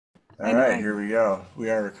All I right, know. here we go. We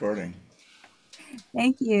are recording.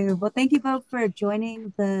 Thank you. Well, thank you both for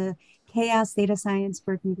joining the Chaos Data Science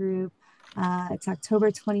Working Group. It's October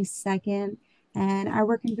 22nd, and our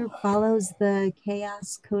working group follows the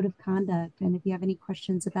Chaos Code of Conduct. And if you have any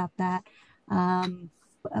questions about that, um,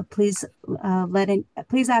 please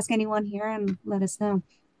please ask anyone here and let us know.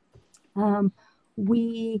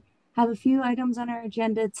 We have a few items on our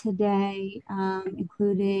agenda today,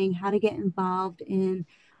 including how to get involved in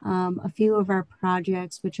a few of our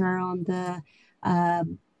projects, which are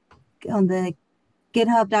um, on the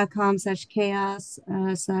github.com/chaos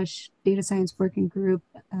slash data science working group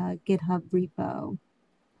GitHub repo.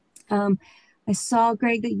 Um, I saw,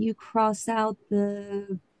 Greg, that you crossed out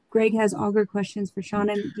the Greg has Augur questions for Sean,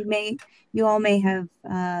 and you all may have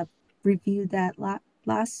reviewed that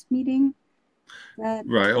last meeting. That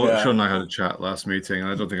Right. Oh, Yeah. Sean and I had a chat last meeting, and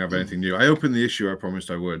I don't think I have anything new. I opened the issue I promised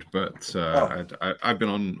I would, but Oh, I've been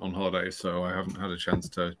on holiday, so I haven't had a chance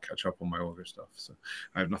to catch up on my older stuff. So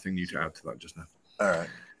I have nothing new to add to that just now. all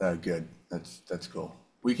right. Good. That's cool.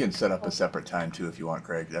 We can set up a separate time too if you want,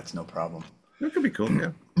 Craig. That's no problem. That could be cool.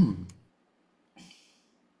 Yeah.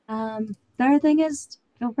 the other thing is,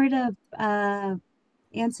 feel free to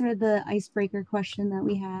answer the icebreaker question that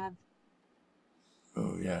we have.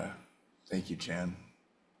 Oh yeah. Thank you, Chan.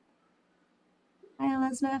 Hi,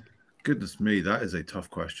 Elizabeth. Goodness me, that is a tough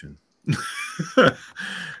question.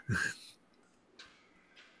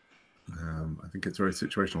 I think it's very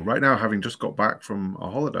situational. Right now, having just got back from a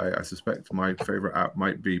holiday, I suspect my favorite app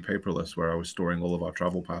might be Paperless, where I was storing all of our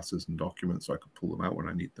travel passes and documents so I could pull them out when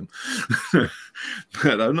I need them.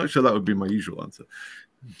 But I'm not sure that would be my usual answer.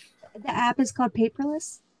 The app is called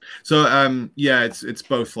Paperless. So yeah, it's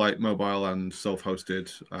both like mobile and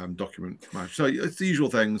self-hosted document management. So it's the usual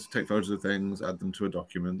things: take photos of things, add them to a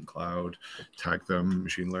document cloud, tag them,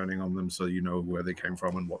 machine learning on them, so you know where they came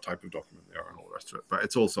from and what type of document they are, and all the rest of it. But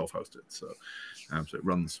it's all self-hosted, so it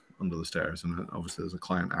runs under the stairs, and obviously there's a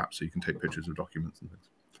client app, so you can take pictures of documents and things.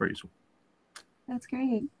 It's very useful. That's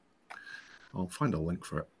great. I'll find a link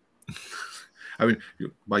for it. I mean,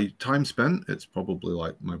 by time spent, it's probably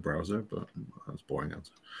like my browser, but that's boring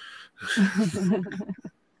answer.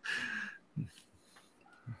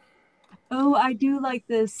 Oh, I do like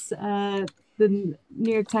this, the New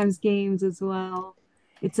York Times games as well.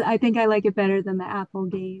 I think I like it better than the Apple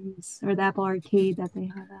games or the Apple Arcade that they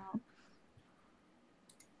have out.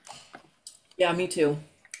 Yeah, me too.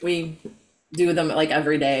 We do them like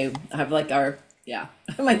every day. I have like yeah,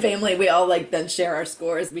 my family, we all like then share our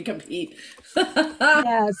scores. We compete.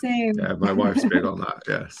 Yeah, same. Yeah, my wife's big on that.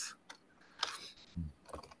 Yes.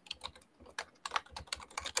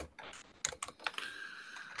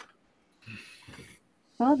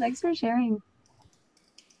 Well, thanks for sharing.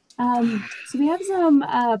 So we have some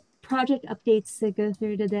project updates to go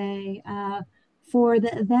through today. For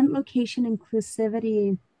the event location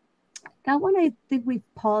inclusivity, that one I think we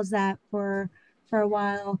paused that for a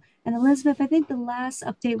while. And Elizabeth, I think the last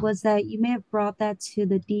update was that you may have brought that to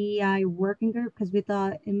the DEI working group because we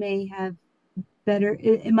thought it may have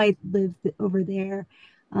it might live over there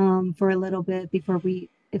for a little bit before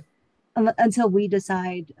until we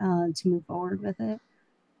decide to move forward with it.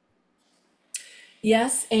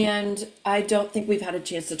 Yes, and I don't think we've had a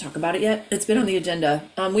chance to talk about it yet. It's been on the agenda.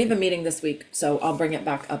 We have a meeting this week, so I'll bring it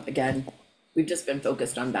back up again. We've just been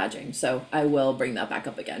focused on badging, so I will bring that back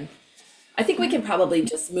up again. I think we can probably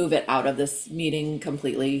just move it out of this meeting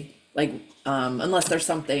completely, like, unless there's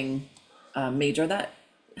something major that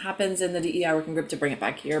happens in the DEI working group to bring it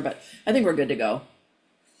back here, but I think we're good to go.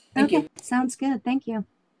 Thank Okay, you. sounds good. Thank you.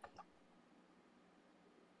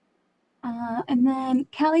 And then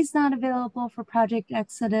Kelly's not available for Project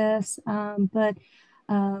Exodus, but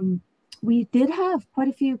um, we did have quite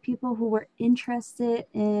a few people who were interested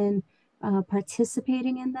in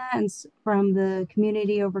participating in that, and from the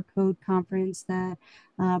Community Over Code conference that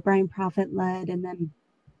Brian Prophet led, and then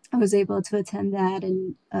I was able to attend that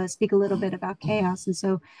and speak a little bit about chaos. And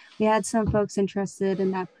so we had some folks interested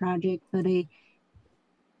in that project, but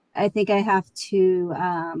I think I have to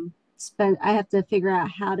I have to figure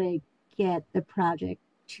out how to get the project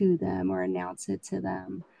to them or announce it to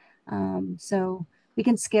them. So we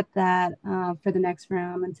can skip that for the next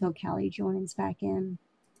round until Kelly joins back in.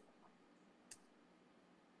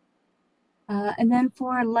 And then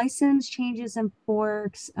for license changes and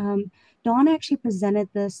forks, Dawn actually presented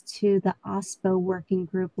this to the OSPO working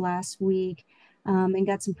group last week and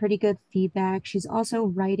got some pretty good feedback. She's also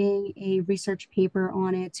writing a research paper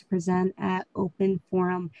on it to present at Open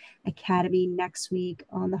Forum Academy next week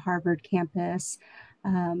on the Harvard campus.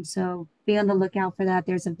 So be on the lookout for that.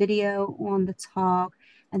 There's a video on the talk.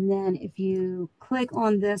 And then if you click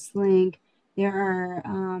on this link, there are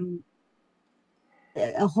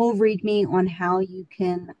a whole README on how you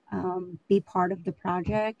can be part of the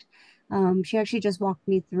project. She actually just walked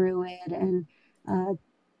me through it, and uh,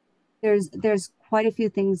 there's quite a few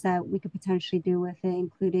things that we could potentially do with it,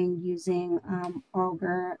 including using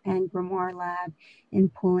Augur and Grimoire Lab in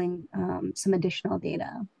pulling some additional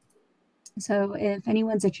data. So if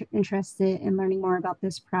anyone's interested in learning more about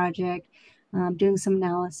this project, doing some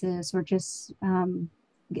analysis, or just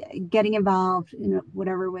getting involved in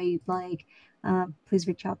whatever way you'd like, please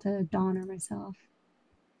reach out to Dawn or myself.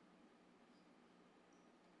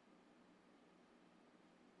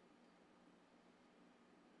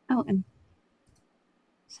 Oh, and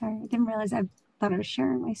sorry, I didn't realize I thought I was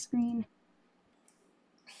sharing my screen.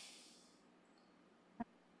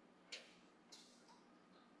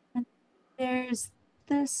 And there's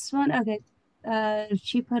this one. Okay.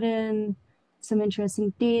 She put in some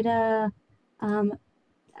interesting data.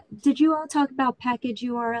 Did you all talk about package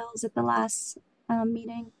URLs at the last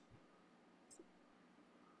meeting?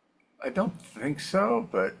 I don't think so,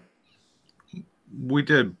 but We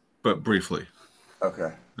did, but briefly.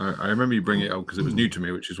 okay. I remember you bringing it up because it was new to me,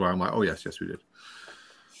 which is why I'm like, oh yes, we did.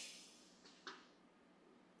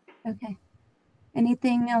 Okay.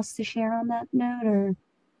 Anything else to share on that note, or?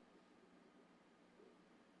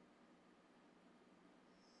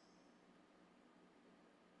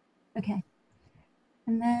 Okay.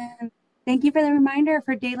 And then thank you for the reminder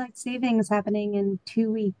for daylight savings happening in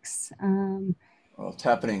 2 weeks. Well, it's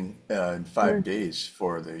happening in 5 days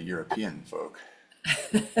for the European folk.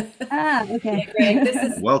 Okay. Greg, this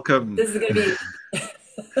is Welcome. this is gonna be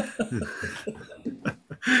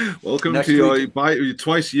Welcome Next to your, week- your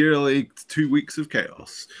twice yearly 2 weeks of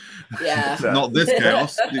chaos. yeah. Not this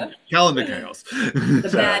chaos, the calendar chaos. The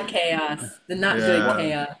bad chaos, the not good Yeah.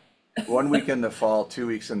 chaos. 1 week in the fall, 2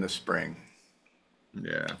 weeks in the spring.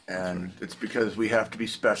 Yeah. And it's because we have to be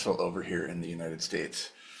special over here in the United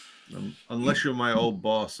States. Unless you're my old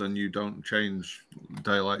boss and you don't change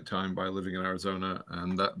daylight time by living in Arizona,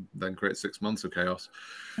 and that then creates 6 months of chaos.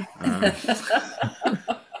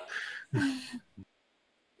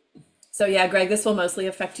 So yeah, Greg, this will mostly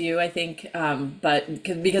affect you, I think, but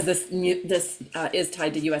because this is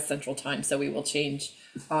tied to U.S. Central Time, so we will change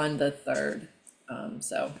on the 3rd.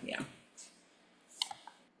 So yeah.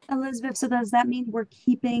 Elizabeth, so does that mean we're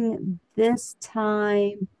keeping this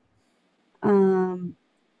time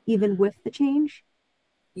even with the change?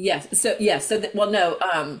 Yes. So yes. So well, no.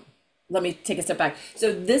 Let me take a step back.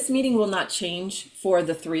 So this meeting will not change for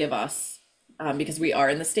the three of us because we are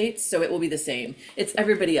in the States. So it will be the same. It's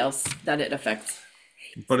everybody else that it affects.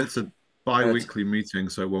 But it's a bi-weekly meeting,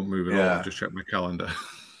 so it won't move at all. Yeah. I just checked my calendar.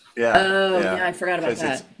 Yeah. Oh yeah, I forgot about 'Cause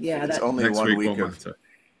that. Yeah, It's that, only Next 1 week week won't of, matter.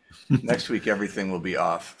 next week, everything will be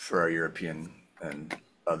off for our European and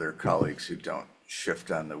other colleagues who don't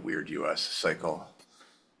shift on the weird US cycle.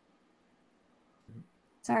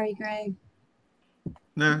 Sorry, Greg.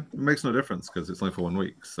 No, it makes no difference because it's only for 1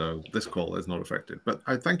 week. So this call is not affected. But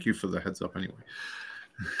I thank you for the heads up anyway.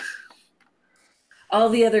 all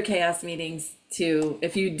the other chaos meetings too.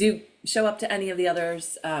 If you do show up to any of the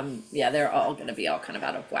others, yeah, they're all going to be all kind of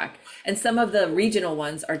out of whack. And some of the regional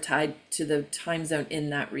ones are tied to the time zone in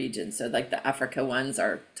that region. So like the Africa ones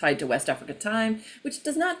are tied to West Africa time, which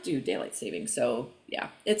does not do daylight saving. So yeah,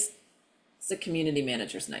 it's a community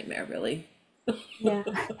manager's nightmare, really. Yeah.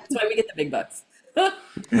 That's why we get the big bucks.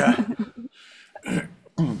 Yeah.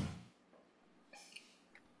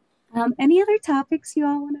 Any other topics you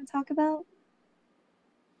all want to talk about?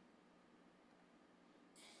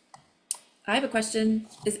 I have a question.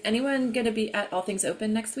 Is anyone going to be at All Things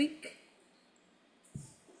Open next week?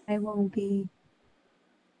 I won't be.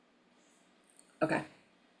 Okay.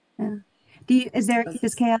 Yeah.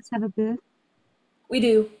 Does Chaos have a booth? We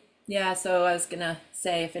do. Yeah, so I was gonna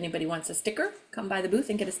say if anybody wants a sticker, come by the booth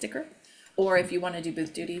and get a sticker. Or if you want to do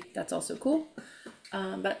booth duty, that's also cool.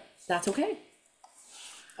 But that's okay.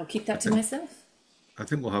 I'll keep that to myself. I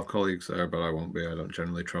think we'll have colleagues there, but I won't be. I don't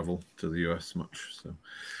generally travel to the US much, so.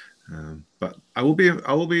 But I will be at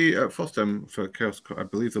FOSDEM for Chaos. I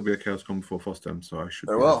believe there'll be a CHAOSScon before FOSDEM, so I should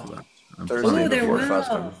There be there will. for that. Thursday Oh, there before will.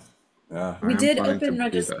 FOSDEM. Yeah. We I am did planning to open be there.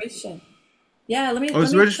 registration. Yeah, let me. Oh, is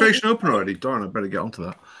let the me registration check. open already? Darn, I better get onto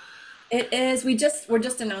that. It is. We're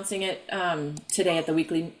just announcing it today at the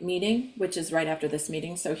weekly meeting, which is right after this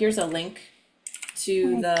meeting. So here's a link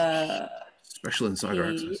to the Special insider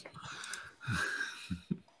access.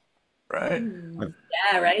 Right?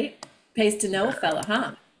 Yeah, right. Pays to know a fella,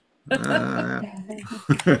 huh?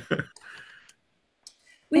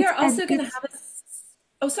 We are also going to have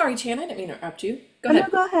Oh, sorry, Chan, I didn't mean to interrupt you. Go Oh, no,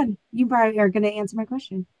 ahead. go ahead. You probably are going to answer my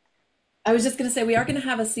question. I was just gonna say, we are gonna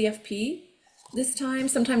have a CFP this time.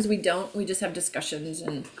 Sometimes we don't, we just have discussions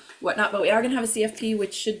and whatnot, but we are gonna have a CFP,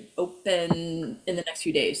 which should open in the next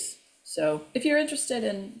few days. So if you're interested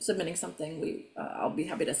in submitting something, I'll be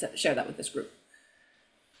happy to share that with this group.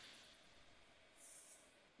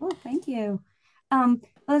 Oh, thank you.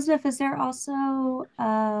 Elizabeth, is there also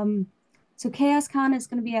so CHAOSScon is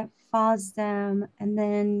going to be at FOSDEM, and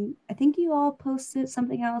then I think you all posted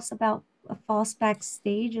something else about a false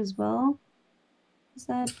backstage as well. Is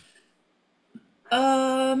that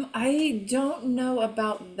I don't know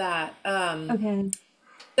about that. okay?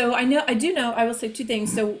 So I do know, I will say two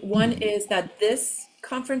things. So one is that this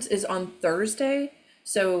conference is on Thursday.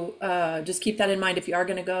 So just keep that in mind if you are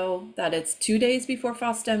gonna go, that it's 2 days before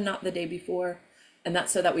FOSDEM, not the day before. And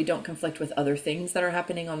that's so that we don't conflict with other things that are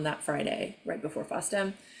happening on that Friday, right before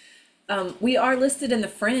FOSDEM. We are listed in the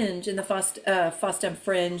fringe, in the FOSDEM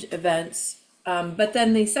fringe events. But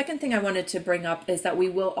then the second thing I wanted to bring up is that we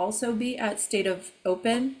will also be at State of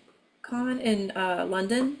Open Con in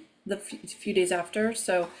London the few days after.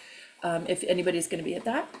 So if anybody's going to be at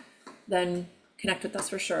that, then connect with us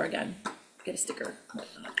for sure again. Get a sticker.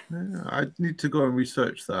 Yeah, I need to go and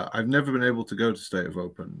research that. I've never been able to go to State of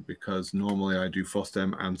Open because normally I do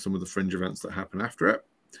FOSDEM and some of the fringe events that happen after it.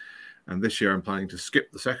 And this year I'm planning to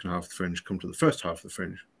skip the second half of the fringe, come to the first half of the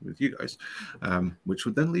fringe with you guys, which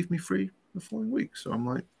would then leave me free the following week. So I'm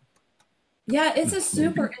like, Yeah, it's a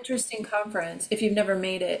super interesting conference if you've never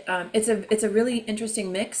made it. It's a really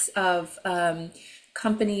interesting mix of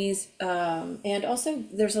companies, and also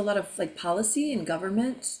there's a lot of like policy and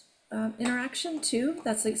government interaction too.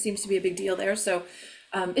 That's like seems to be a big deal there. So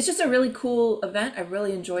it's just a really cool event. I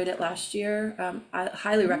really enjoyed it last year. I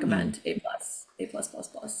highly recommend A plus, A plus plus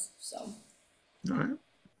plus. So all right.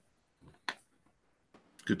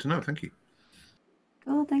 Good to know. Thank you.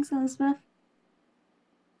 Cool. Thanks, Elizabeth.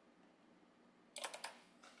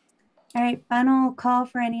 All right, final call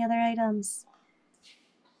for any other items.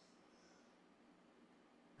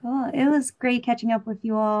 Cool. It was great catching up with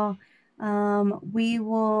you all. We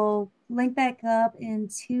will link back up in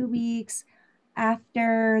 2 weeks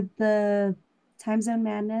after the time zone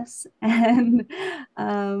madness, and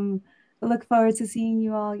I look forward to seeing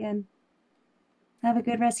you all again. Have a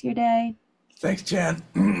good rest of your day. Thanks, Chan.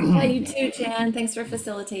 yeah, you too, Jan. Thanks for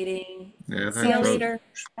facilitating. Yeah, See you thanks, folks. later.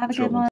 Have a Short good one. one.